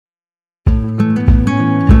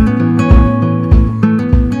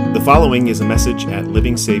following is a message at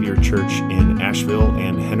Living Savior Church in Asheville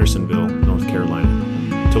and Hendersonville, North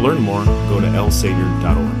Carolina. To learn more, go to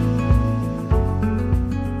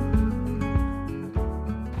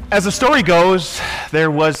lsavior.org. As the story goes, there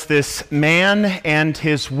was this man and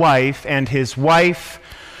his wife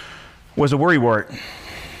was a worrywart.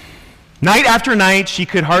 Night after night, she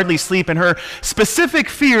could hardly sleep, and her specific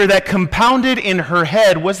fear that compounded in her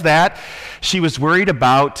head was that she was worried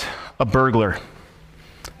about a burglar.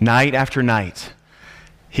 Night after night,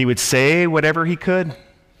 he would say whatever he could.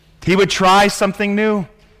 He would try something new.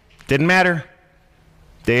 Didn't matter.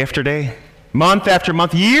 Day after day, month after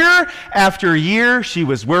month, year after year, she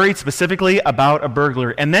was worried specifically about a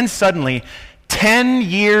burglar. And then suddenly, 10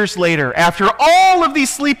 years later, after all of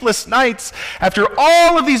these sleepless nights, after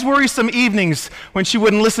all of these worrisome evenings when she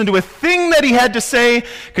wouldn't listen to a thing that he had to say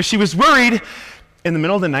because she was worried, in the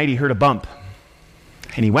middle of the night he heard a bump.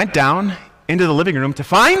 And he went down into the living room to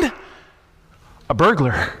find a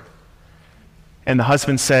burglar. And the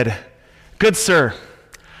husband said, "Good sir,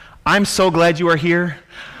 I'm so glad you are here.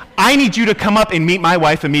 I need you to come up and meet my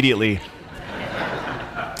wife immediately."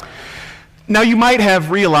 Now, you might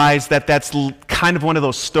have realized that that's kind of one of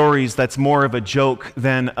those stories that's more of a joke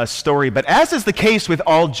than a story. But as is the case with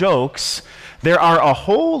all jokes, there are a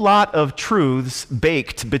whole lot of truths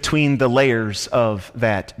baked between the layers of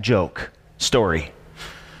that joke story.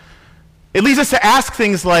 It leads us to ask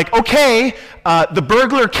things like, okay, the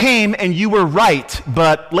burglar came and you were right,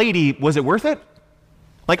 but lady, was it worth it?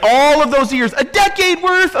 Like all of those years, a decade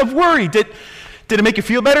worth of worry. Did it make you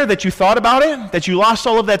feel better that you thought about it? That you lost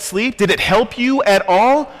all of that sleep? Did it help you at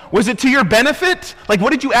all? Was it to your benefit? Like,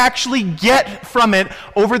 what did you actually get from it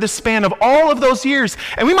over the span of all of those years?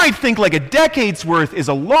 And we might think like a decade's worth is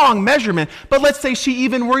a long measurement, but let's say she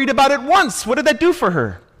even worried about it once. What did that do for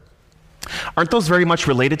her? Aren't those very much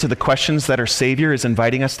related to the questions that our Savior is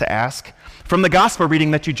inviting us to ask? From the gospel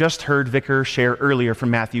reading that you just heard Vicar share earlier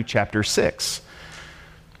from Matthew chapter 6.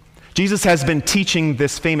 Jesus has been teaching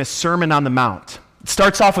this famous Sermon on the Mount. It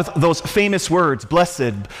starts off with those famous words, blessed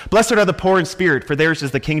are the poor in spirit, for theirs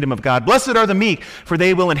is the kingdom of God. Blessed are the meek, for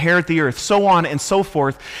they will inherit the earth, so on and so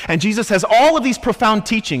forth. And Jesus has all of these profound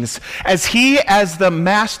teachings as he, as the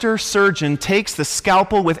master surgeon, takes the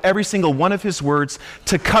scalpel with every single one of his words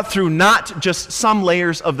to cut through not just some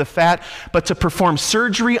layers of the fat, but to perform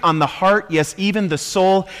surgery on the heart, yes, even the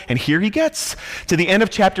soul. And here he gets to the end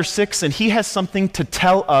of chapter 6, and he has something to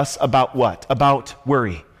tell us about what? About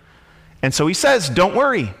worry. And so he says, don't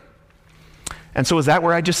worry. And so is that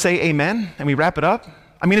where I just say amen and we wrap it up?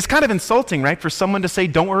 I mean, it's kind of insulting, right, for someone to say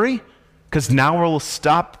don't worry, because now we'll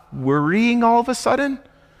stop worrying all of a sudden.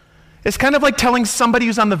 It's kind of like telling somebody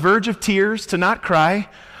who's on the verge of tears to not cry,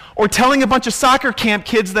 or telling a bunch of soccer camp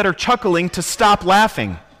kids that are chuckling to stop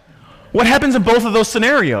laughing. What happens in both of those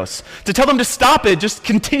scenarios? To tell them to stop it, just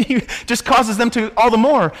causes them to all the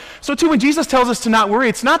more. So too, when Jesus tells us to not worry,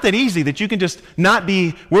 it's not that easy that you can just not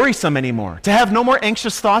be worrisome anymore. To have no more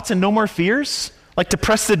anxious thoughts and no more fears, like to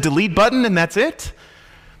press the delete button and that's it.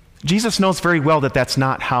 Jesus knows very well that that's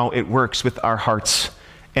not how it works with our hearts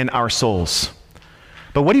and our souls.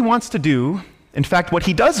 But what he wants to do, in fact, what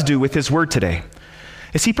he does do with his word today,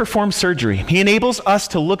 is he performs surgery. He enables us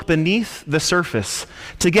to look beneath the surface,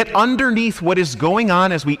 to get underneath what is going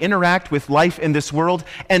on as we interact with life in this world,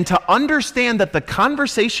 and to understand that the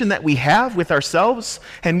conversation that we have with ourselves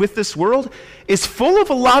and with this world is full of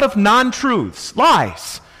a lot of non-truths,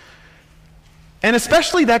 lies. And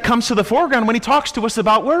especially that comes to the foreground when he talks to us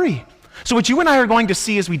about worry. So what you and I are going to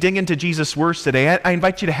see as we dig into Jesus' words today, I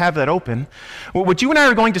invite you to have that open. What you and I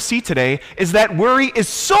are going to see today is that worry is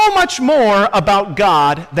so much more about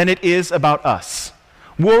God than it is about us.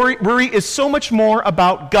 Worry is so much more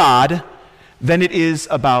about God than it is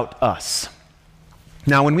about us.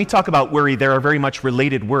 Now, when we talk about worry, there are very much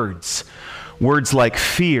related words. Words like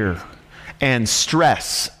fear and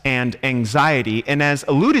stress and anxiety. And as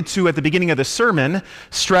alluded to at the beginning of the sermon,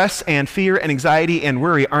 stress and fear and anxiety and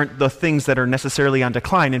worry aren't the things that are necessarily on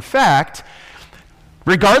decline. In fact,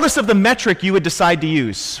 regardless of the metric you would decide to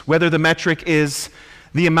use, whether the metric is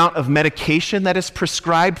the amount of medication that is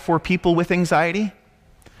prescribed for people with anxiety,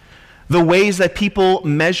 the ways that people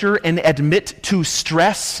measure and admit to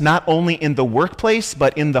stress, not only in the workplace,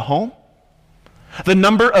 but in the home, the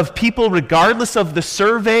number of people, regardless of the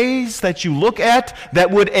surveys that you look at,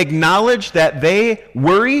 that would acknowledge that they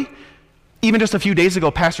worry. Even just a few days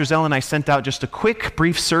ago, Pastor Zell and I sent out just a quick,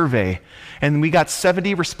 brief survey, and we got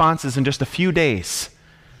 70 responses in just a few days.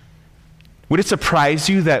 Would it surprise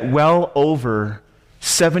you that well over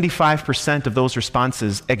 75% of those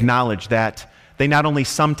responses acknowledge that they not only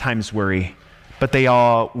sometimes worry, but they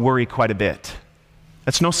all worry quite a bit?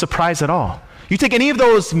 That's no surprise at all. You take any of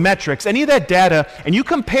those metrics, any of that data, and you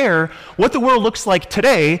compare what the world looks like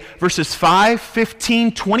today versus 5,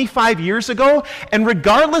 15, 25 years ago, and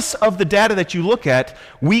regardless of the data that you look at,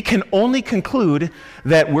 we can only conclude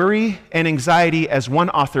that worry and anxiety, as one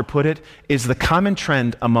author put it, is the common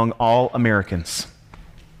trend among all Americans.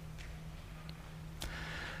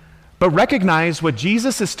 But recognize what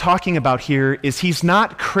Jesus is talking about here is he's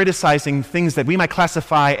not criticizing things that we might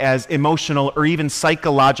classify as emotional or even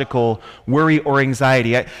psychological worry or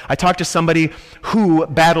anxiety. I talked to somebody who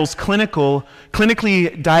battles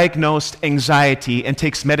clinically diagnosed anxiety and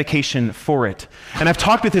takes medication for it. And I've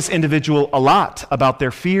talked with this individual a lot about their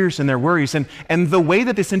fears and their worries. And the way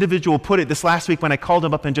that this individual put it this last week when I called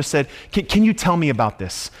him up and just said, can you tell me about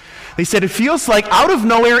this? They said, it feels like out of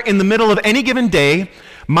nowhere in the middle of any given day,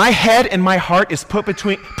 my head and my heart is put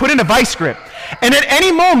in a vice grip. And at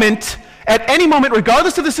any moment,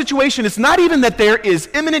 regardless of the situation, it's not even that there is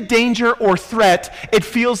imminent danger or threat. It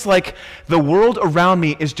feels like the world around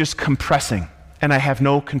me is just compressing and I have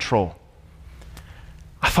no control.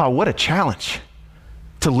 I thought, what a challenge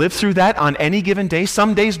to live through that on any given day.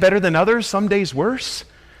 Some days better than others, some days worse.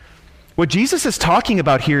 What Jesus is talking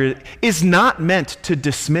about here is not meant to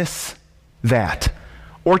dismiss that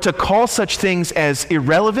or to call such things as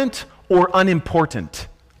irrelevant or unimportant.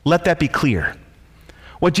 Let that be clear.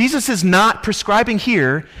 What Jesus is not prescribing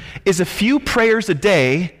here is a few prayers a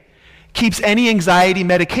day keeps any anxiety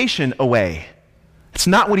medication away. It's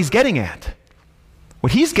not what he's getting at.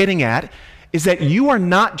 What he's getting at is that you are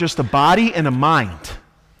not just a body and a mind.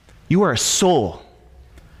 You are a soul.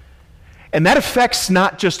 And that affects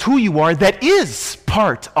not just who you are, that is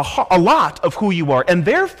a lot of who you are. And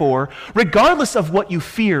therefore, regardless of what you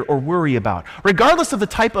fear or worry about, regardless of the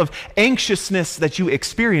type of anxiousness that you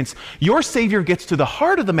experience, your Savior gets to the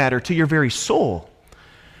heart of the matter, to your very soul.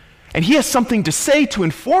 And he has something to say to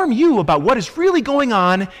inform you about what is really going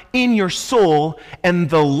on in your soul and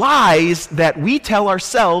the lies that we tell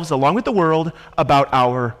ourselves, along with the world, about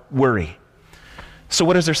our worry. So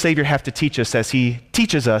what does our Savior have to teach us as he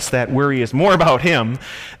teaches us that worry is more about him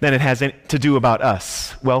than it has to do about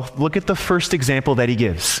us? Well, look at the first example that he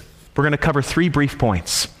gives. We're going to cover 3 brief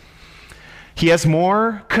points. He has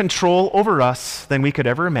more control over us than we could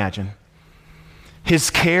ever imagine. His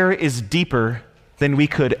care is deeper than we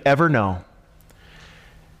could ever know.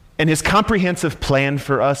 And his comprehensive plan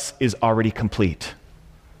for us is already complete.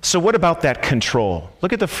 So what about that control?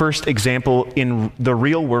 Look at the first example in the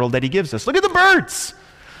real world that he gives us. Look at the birds.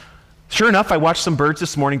 Sure enough, I watched some birds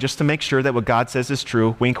this morning just to make sure that what God says is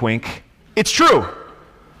true. Wink, wink. It's true.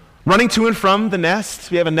 Running to and from the nest.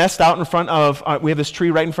 We have a nest out in front of, we have this tree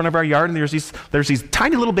right in front of our yard, and there's these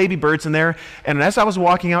tiny little baby birds in there. And as I was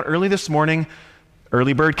walking out early this morning,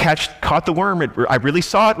 early bird caught the worm. I really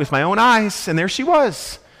saw it with my own eyes, and there she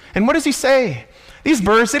was. And what does he say? These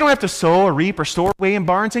birds, they don't have to sow or reap or store away in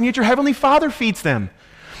barns, and yet your heavenly Father feeds them.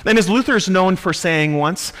 And as Luther is known for saying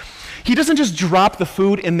once, he doesn't just drop the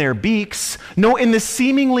food in their beaks. No, in the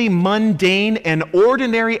seemingly mundane and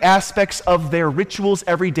ordinary aspects of their rituals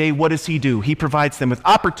every day, what does he do? He provides them with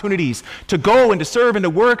opportunities to go and to serve and to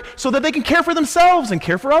work so that they can care for themselves and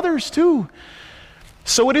care for others too.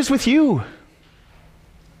 So it is with you.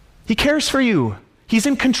 He cares for you. He's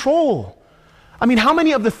in control. I mean, how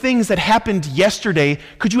many of the things that happened yesterday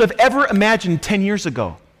could you have ever imagined 10 years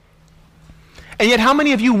ago? And yet, how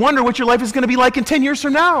many of you wonder what your life is going to be like in 10 years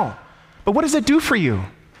from now? But what does it do for you?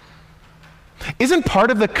 Isn't part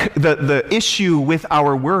of the issue with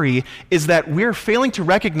our worry is that we're failing to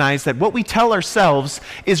recognize that what we tell ourselves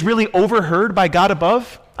is really overheard by God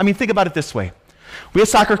above? I mean, think about it this way. We had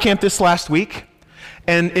soccer camp this last week,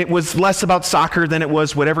 and it was less about soccer than it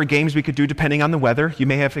was whatever games we could do depending on the weather. You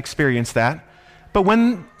may have experienced that. But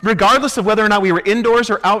regardless of whether or not we were indoors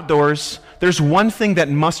or outdoors, there's one thing that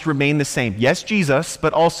must remain the same. Yes, Jesus,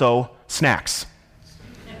 but also snacks.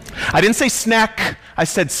 I didn't say snack, I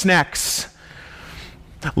said snacks.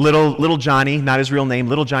 Little Johnny, not his real name,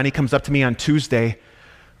 little Johnny comes up to me on Tuesday.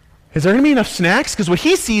 Is there going to be enough snacks? Because what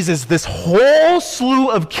he sees is this whole slew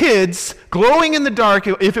of kids glowing in the dark,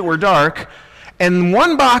 if it were dark, and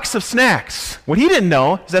one box of snacks. What he didn't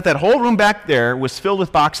know is that whole room back there was filled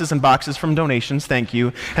with boxes and boxes from donations, thank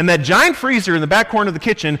you, and that giant freezer in the back corner of the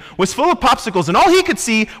kitchen was full of popsicles, and all he could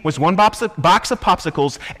see was one box of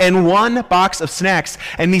popsicles and one box of snacks,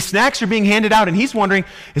 and these snacks are being handed out, and he's wondering,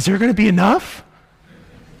 is there going to be enough?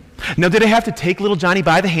 Now, did I have to take little Johnny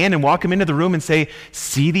by the hand and walk him into the room and say,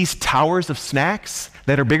 see these towers of snacks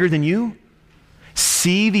that are bigger than you?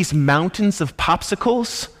 See these mountains of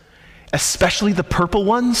popsicles? Especially the purple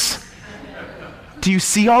ones? Do you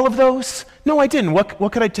see all of those? No, I didn't.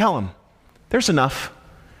 What could I tell him? There's enough.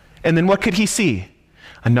 And then what could he see?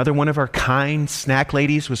 Another one of our kind snack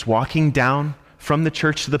ladies was walking down from the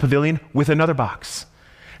church to the pavilion with another box.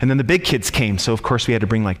 And then the big kids came, so of course we had to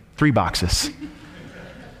bring like 3 boxes.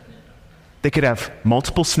 They could have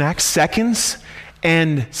multiple snacks, seconds,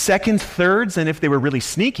 thirds, and if they were really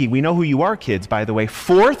sneaky, we know who you are, kids, by the way,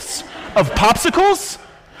 fourths of popsicles?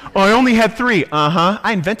 Oh, I only had 3.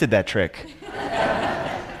 I invented that trick.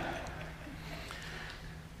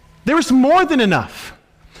 There was more than enough.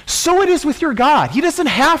 So it is with your God. He doesn't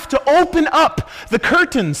have to open up the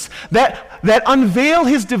curtains that unveil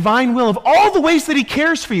his divine will of all the ways that he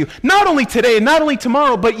cares for you, not only today, not only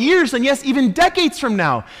tomorrow, but years and yes, even decades from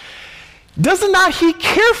now. Does not he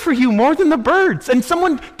care for you more than the birds? And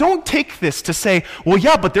someone, don't take this to say, well,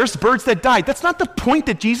 yeah, but there's birds that died. That's not the point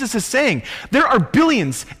that Jesus is saying. There are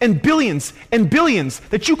billions and billions and billions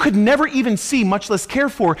that you could never even see, much less care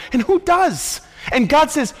for. And who does? And God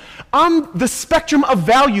says, on the spectrum of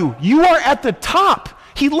value, you are at the top.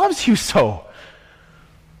 He loves you so.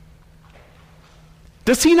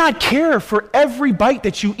 Does he not care for every bite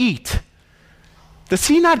that you eat? Does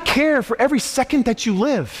he not care for every second that you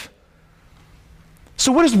live?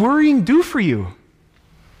 So what does worrying do for you?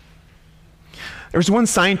 There was one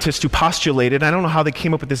scientist who postulated, I don't know how they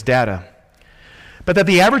came up with this data, but that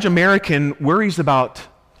the average American worries about,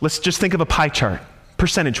 let's just think of a pie chart,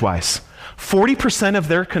 percentage-wise. 40% of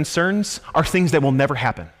their concerns are things that will never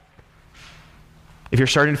happen. If you're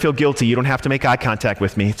starting to feel guilty, you don't have to make eye contact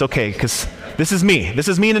with me. It's okay, because this is me. This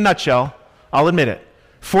is me in a nutshell. I'll admit it.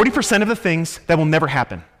 40% of the things that will never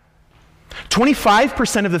happen.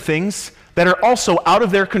 25% of the things that are also out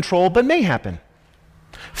of their control but may happen.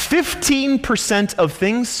 15% of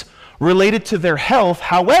things related to their health.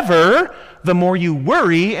 However, the more you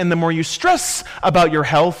worry and the more you stress about your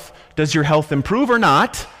health, does your health improve or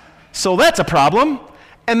not? So that's a problem.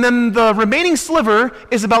 And then the remaining sliver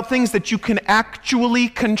is about things that you can actually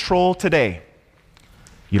control today.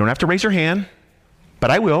 You don't have to raise your hand,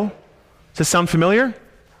 but I will. Does this sound familiar?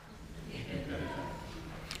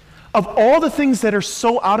 Of all the things that are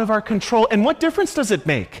so out of our control, and what difference does it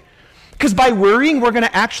make? Because by worrying, we're going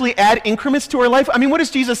to actually add increments to our life. I mean, what does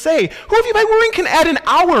Jesus say? Who of you by worrying can add an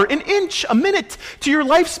hour, an inch, a minute to your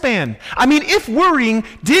lifespan? I mean, if worrying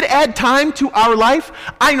did add time to our life,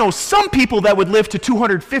 I know some people that would live to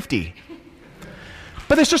 250.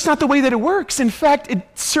 But that's just not the way that it works. In fact, it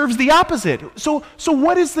serves the opposite. So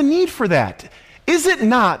what is the need for that? Is it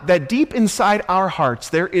not that deep inside our hearts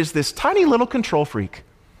there is this tiny little control freak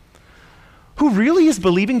who really is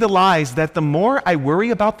believing the lies that the more I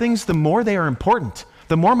worry about things, the more they are important,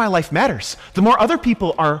 the more my life matters, the more other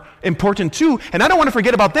people are important too, and I don't want to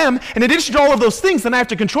forget about them. In addition to all of those things, then I have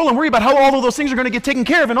to control and worry about how all of those things are going to get taken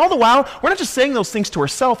care of, and all the while, we're not just saying those things to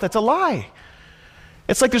ourselves. That's a lie.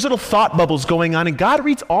 It's like there's little thought bubbles going on, and God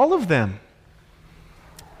reads all of them.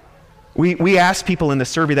 We asked people in the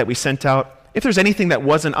survey that we sent out, if there's anything that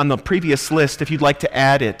wasn't on the previous list, if you'd like to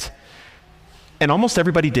add it, and almost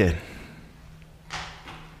everybody did.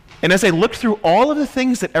 And as I looked through all of the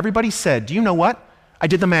things that everybody said, do you know what? I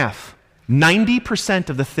did the math.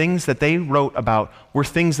 90% of the things that they wrote about were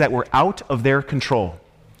things that were out of their control.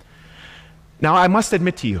 Now, I must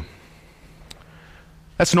admit to you,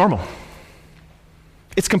 that's normal.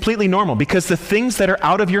 It's completely normal because the things that are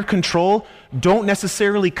out of your control don't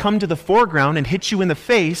necessarily come to the foreground and hit you in the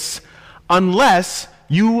face unless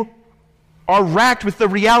you are racked with the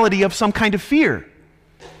reality of some kind of fear.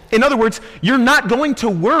 In other words, you're not going to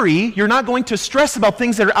worry, you're not going to stress about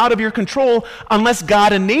things that are out of your control unless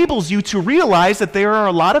God enables you to realize that there are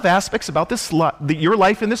a lot of aspects about your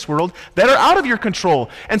life in this world that are out of your control.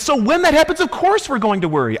 And so when that happens, of course we're going to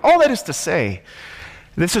worry. All that is to say,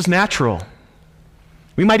 this is natural.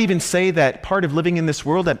 We might even say that part of living in this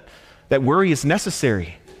world that worry is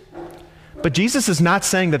necessary. But Jesus is not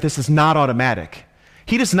saying that this is not automatic.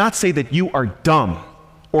 He does not say that you are dumb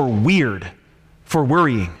or weird for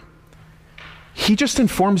worrying. He just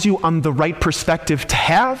informs you on the right perspective to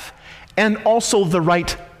have and also the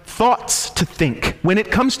right thoughts to think when it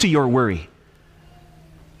comes to your worry.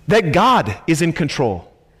 That God is in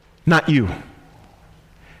control, not you.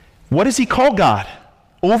 What does he call God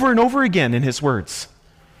over and over again in his words?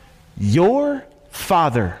 Your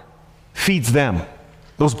Father feeds them,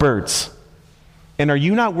 those birds. And are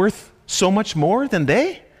you not worth so much more than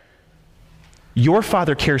they? Your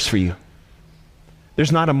Father cares for you.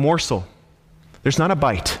 There's not a morsel. There's not a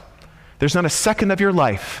bite. There's not a second of your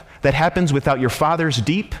life that happens without your Father's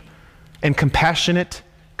deep and compassionate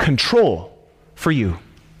control for you.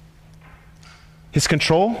 His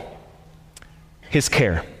control, his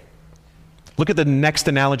care. Look at the next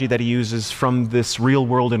analogy that he uses from this real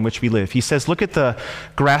world in which we live. He says, look at the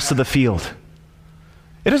grass of the field.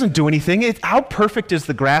 It doesn't do anything. How perfect is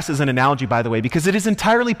the grass as an analogy, by the way, because it is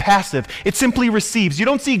entirely passive. It simply receives. You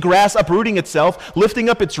don't see grass uprooting itself, lifting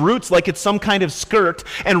up its roots like it's some kind of skirt,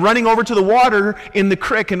 and running over to the water in the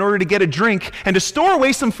creek in order to get a drink and to store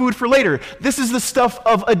away some food for later. This is the stuff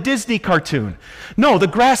of a Disney cartoon. No, the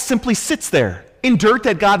grass simply sits there in dirt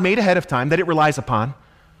that God made ahead of time that it relies upon,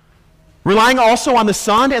 relying also on the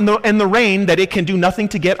sun and the rain that it can do nothing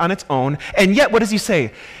to get on its own. And yet, what does he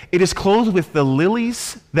say? It is clothed with the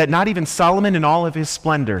lilies that not even Solomon in all of his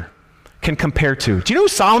splendor can compare to. Do you know who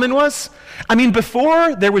Solomon was? I mean,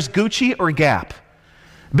 before there was Gucci or Gap,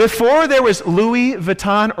 before there was Louis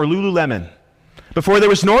Vuitton or Lululemon, before there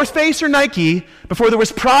was North Face or Nike, before there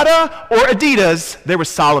was Prada or Adidas, there was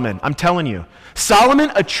Solomon. I'm telling you. Solomon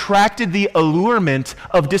attracted the allurement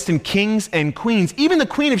of distant kings and queens. Even the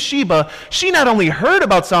Queen of Sheba, she not only heard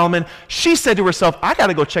about Solomon, she said to herself, I got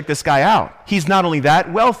to go check this guy out. He's not only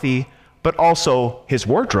that wealthy, but also his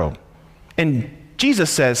wardrobe. And Jesus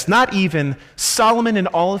says, not even Solomon in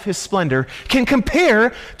all of his splendor can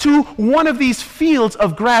compare to one of these fields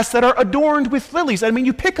of grass that are adorned with lilies. I mean,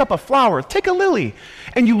 you pick up a flower, take a lily,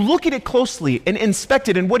 and you look at it closely and inspect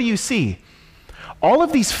it, and what do you see? All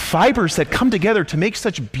of these fibers that come together to make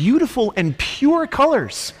such beautiful and pure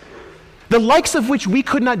colors, the likes of which we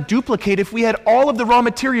could not duplicate if we had all of the raw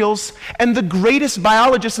materials and the greatest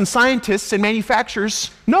biologists and scientists and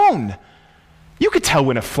manufacturers known. You could tell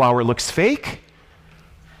when a flower looks fake.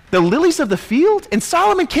 The lilies of the field, and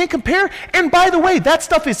Solomon can't compare. And by the way, that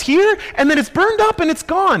stuff is here, and then it's burned up and it's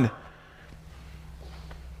gone.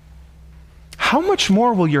 How much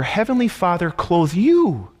more will your heavenly Father clothe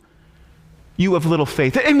you? You of little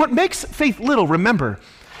faith. And what makes faith little, remember,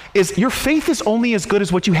 is your faith is only as good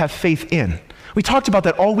as what you have faith in. We talked about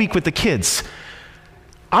that all week with the kids.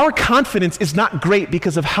 Our confidence is not great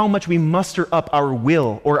because of how much we muster up our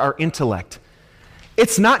will or our intellect.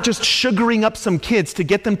 It's not just sugaring up some kids to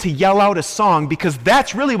get them to yell out a song, because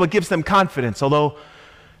that's really what gives them confidence, although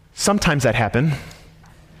sometimes that happens.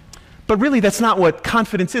 But really, that's not what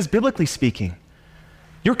confidence is, biblically speaking.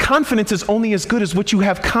 Your confidence is only as good as what you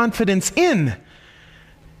have confidence in.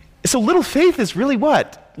 So little faith is really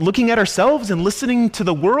what? Looking at ourselves and listening to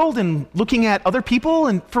the world and looking at other people,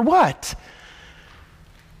 and for what?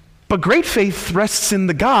 But great faith rests in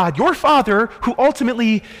the God, your Father, who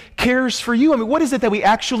ultimately cares for you. I mean, what is it that we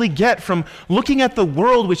actually get from looking at the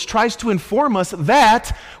world which tries to inform us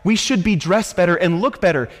that we should be dressed better and look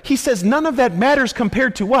better? He says none of that matters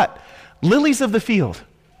compared to what? Lilies of the field.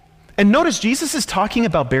 And notice Jesus is talking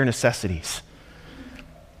about bare necessities.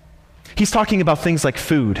 He's talking about things like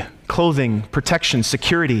food, clothing, protection,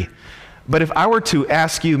 security. But if I were to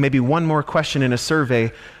ask you maybe one more question in a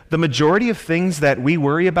survey, the majority of things that we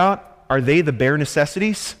worry about, are they the bare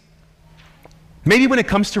necessities? Maybe when it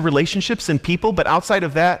comes to relationships and people, but outside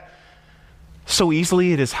of that, so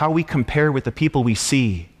easily it is how we compare with the people we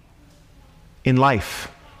see in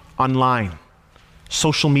life, online,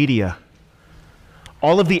 social media.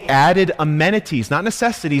 All of the added amenities, not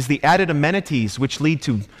necessities, the added amenities which lead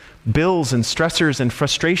to bills and stressors and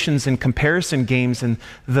frustrations and comparison games and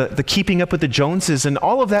the keeping up with the Joneses and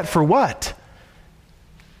all of that for what?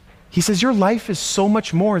 He says your life is so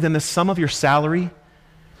much more than the sum of your salary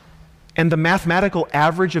and the mathematical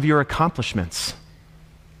average of your accomplishments.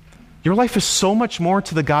 Your life is so much more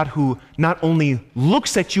to the God who not only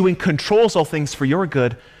looks at you and controls all things for your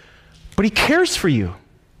good, but he cares for you.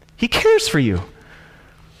 He cares for you.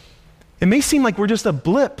 It may seem like we're just a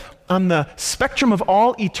blip on the spectrum of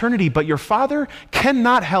all eternity, but your Father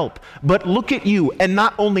cannot help but look at you and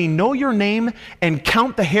not only know your name and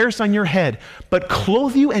count the hairs on your head, but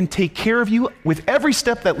clothe you and take care of you with every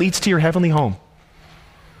step that leads to your heavenly home.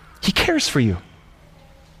 He cares for you.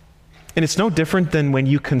 And it's no different than when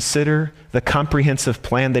you consider the comprehensive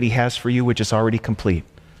plan that he has for you, which is already complete.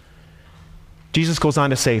 Jesus goes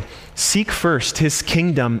on to say, seek first his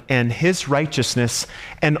kingdom and his righteousness,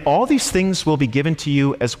 and all these things will be given to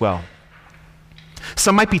you as well.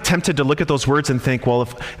 Some might be tempted to look at those words and think, well,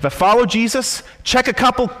 if I follow Jesus, check a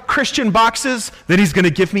couple Christian boxes, then he's going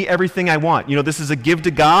to give me everything I want. You know, this is a give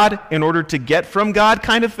to God in order to get from God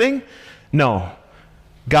kind of thing. No,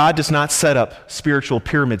 God does not set up spiritual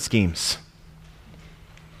pyramid schemes.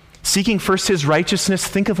 Seeking first his righteousness,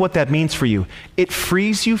 think of what that means for you. It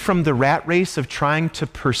frees you from the rat race of trying to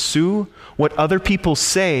pursue what other people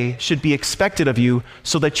say should be expected of you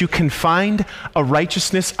so that you can find a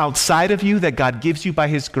righteousness outside of you that God gives you by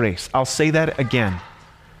his grace. I'll say that again.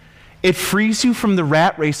 It frees you from the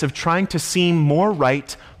rat race of trying to seem more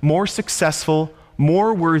right, more successful,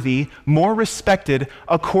 more worthy, more respected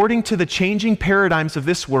according to the changing paradigms of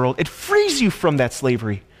this world, it frees you from that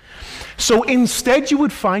slavery. So instead, you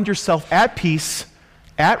would find yourself at peace,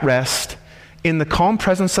 at rest, in the calm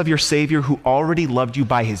presence of your Savior who already loved you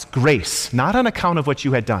by his grace, not on account of what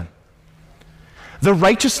you had done. The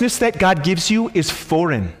righteousness that God gives you is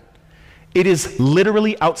foreign. It is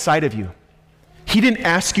literally outside of you. He didn't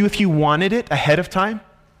ask you if you wanted it ahead of time.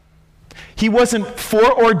 He wasn't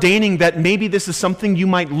foreordaining that maybe this is something you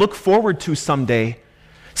might look forward to someday.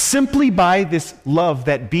 Simply by this love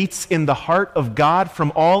that beats in the heart of God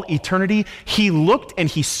from all eternity, he looked and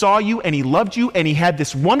he saw you and he loved you and he had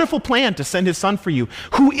this wonderful plan to send his son for you,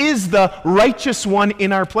 who is the righteous one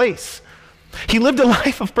in our place. He lived a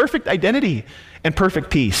life of perfect identity and perfect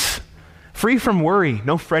peace, free from worry,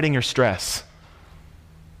 no fretting or stress.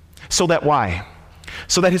 So that why?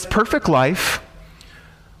 So that his perfect life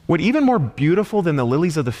would, even more beautiful than the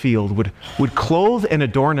lilies of the field, would clothe and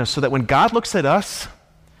adorn us so that when God looks at us,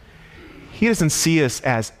 he doesn't see us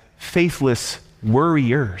as faithless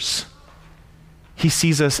worriers. He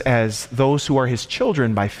sees us as those who are his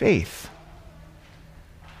children by faith.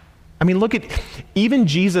 I mean, look at even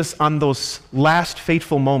Jesus on those last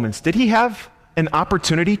fateful moments. Did he have an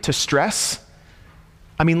opportunity to stress?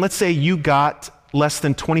 I mean, let's say you got less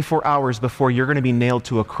than 24 hours before you're going to be nailed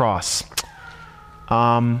to a cross.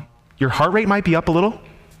 Your heart rate might be up a little.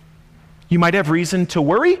 You might have reason to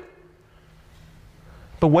worry.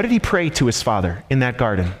 But what did he pray to his Father in that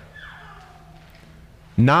garden?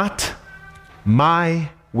 Not my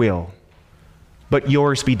will, but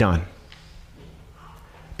yours be done.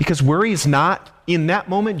 Because worry is not, in that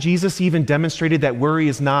moment, Jesus even demonstrated that worry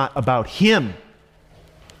is not about him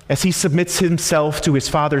as he submits himself to his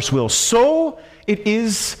Father's will. So it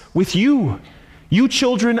is with you, you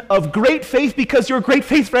children of great faith, because your great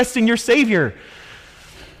faith rests in your Savior.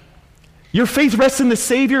 Your faith rests in the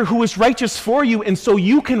Savior who is righteous for you, and so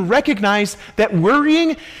you can recognize that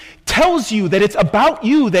worrying tells you that it's about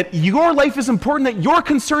you, that your life is important, that your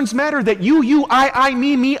concerns matter, that you, I,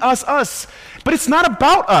 me, us. But it's not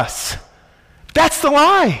about us. That's the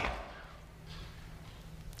lie.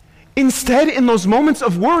 Instead, in those moments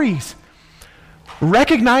of worries,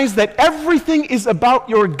 recognize that everything is about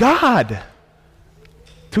your God,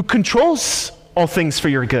 who controls all things for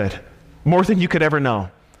your good, more than you could ever know,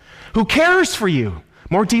 who cares for you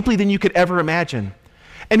more deeply than you could ever imagine,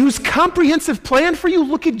 and whose comprehensive plan for you,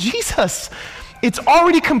 look at Jesus. It's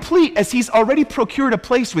already complete, as he's already procured a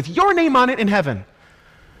place with your name on it in heaven.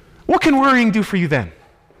 What can worrying do for you then?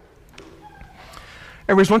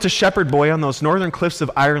 There was once a shepherd boy on those northern cliffs of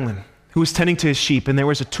Ireland who was tending to his sheep, and there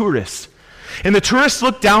was a tourist. And the tourist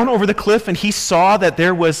looked down over the cliff and he saw that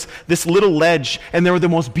there was this little ledge and there were the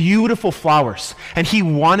most beautiful flowers. And he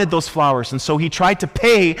wanted those flowers. And so he tried to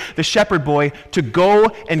pay the shepherd boy to go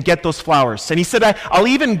and get those flowers. And he said, I'll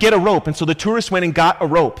even get a rope. And so the tourist went and got a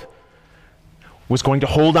rope, was going to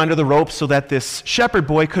hold onto the rope so that this shepherd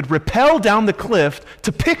boy could rappel down the cliff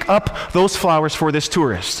to pick up those flowers for this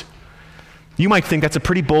tourist. You might think that's a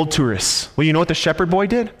pretty bold tourist. Well, you know what the shepherd boy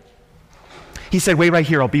did? He said, wait right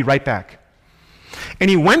here, I'll be right back. And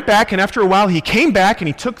he went back, and after a while, he came back and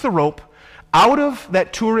he took the rope out of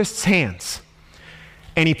that tourist's hands,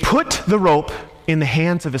 and he put the rope in the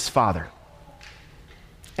hands of his father.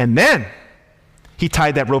 And then he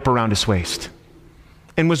tied that rope around his waist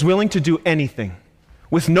and was willing to do anything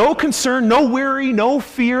with no concern, no worry, no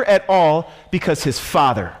fear at all, because his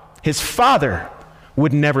father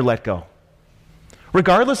would never let go.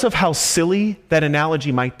 Regardless of how silly that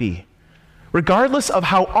analogy might be, regardless of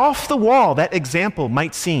how off the wall that example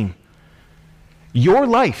might seem, your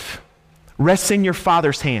life rests in your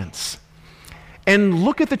Father's hands. And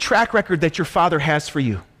look at the track record that your Father has for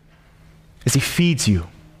you as he feeds you,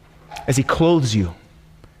 as he clothes you,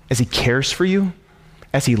 as he cares for you,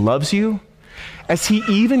 as he loves you, as he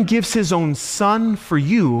even gives his own Son for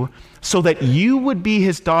you so that you would be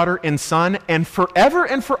his daughter and son, and forever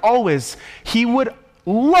and for always, he would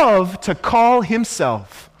love to call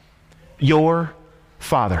himself your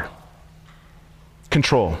Father.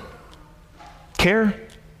 Control, care,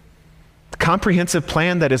 comprehensive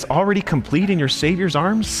plan that is already complete in your Savior's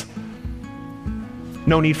arms.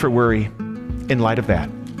 No need for worry in light of that.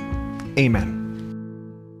 Amen.